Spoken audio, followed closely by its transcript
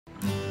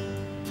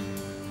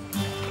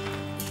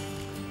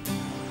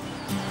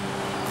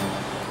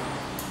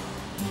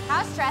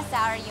stressed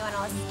out are you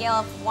on a scale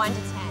of 1 to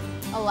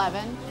 10?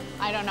 11.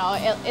 I don't know.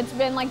 It's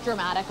been like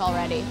dramatic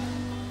already.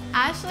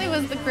 Ashley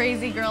was the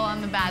crazy girl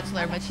on The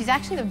Bachelor, but she's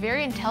actually a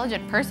very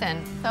intelligent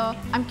person. So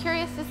I'm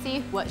curious to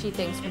see what she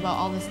thinks about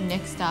all this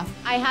Nick stuff.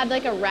 I had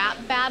like a rap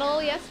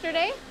battle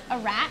yesterday. A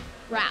rat?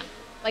 Rap.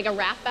 Like a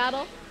rap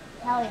battle.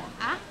 Hell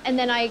yeah. And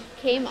then I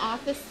came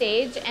off the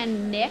stage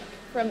and Nick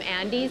from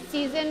Andy's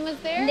season was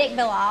there. Nick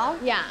Bilal?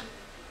 Yeah.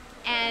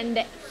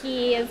 And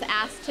he is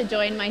asked to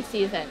join my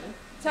season.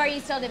 So are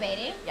you still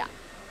debating? Yeah.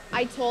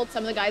 I told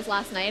some of the guys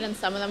last night and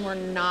some of them were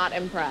not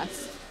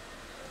impressed.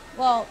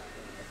 Well,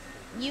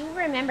 you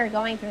remember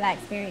going through that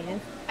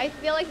experience. I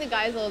feel like the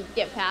guys will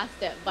get past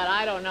it, but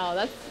I don't know.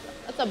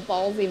 That's a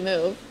ballsy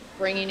move,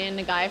 bringing in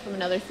a guy from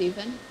another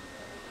season.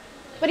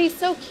 But he's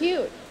so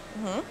cute.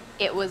 Mm-hmm.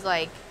 It was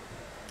like,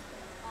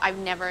 I've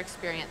never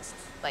experienced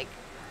like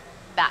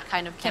that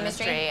kind of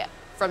chemistry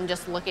from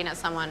just looking at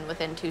someone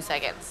within 2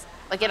 seconds.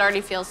 Like it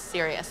already feels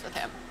serious with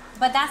him.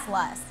 But that's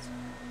lust.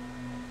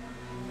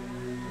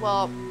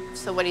 Well,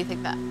 so what do you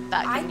think that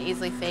can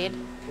easily fade?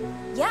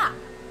 Yeah.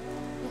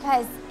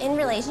 Because in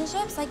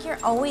relationships, like you're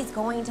always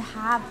going to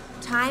have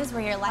times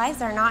where your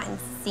lives are not in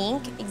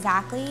sync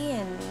exactly,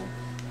 and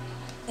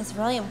it's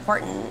really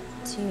important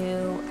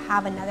to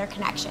have another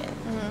connection.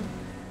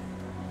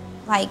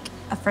 Mm-hmm. Like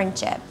a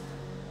friendship.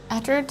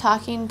 After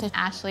talking to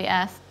Ashley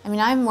S., I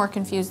mean, I'm more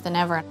confused than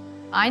ever.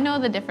 I know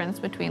the difference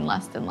between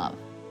lust and love,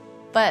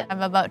 but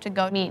I'm about to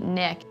go meet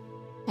Nick.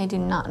 I do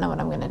not know what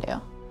I'm gonna do.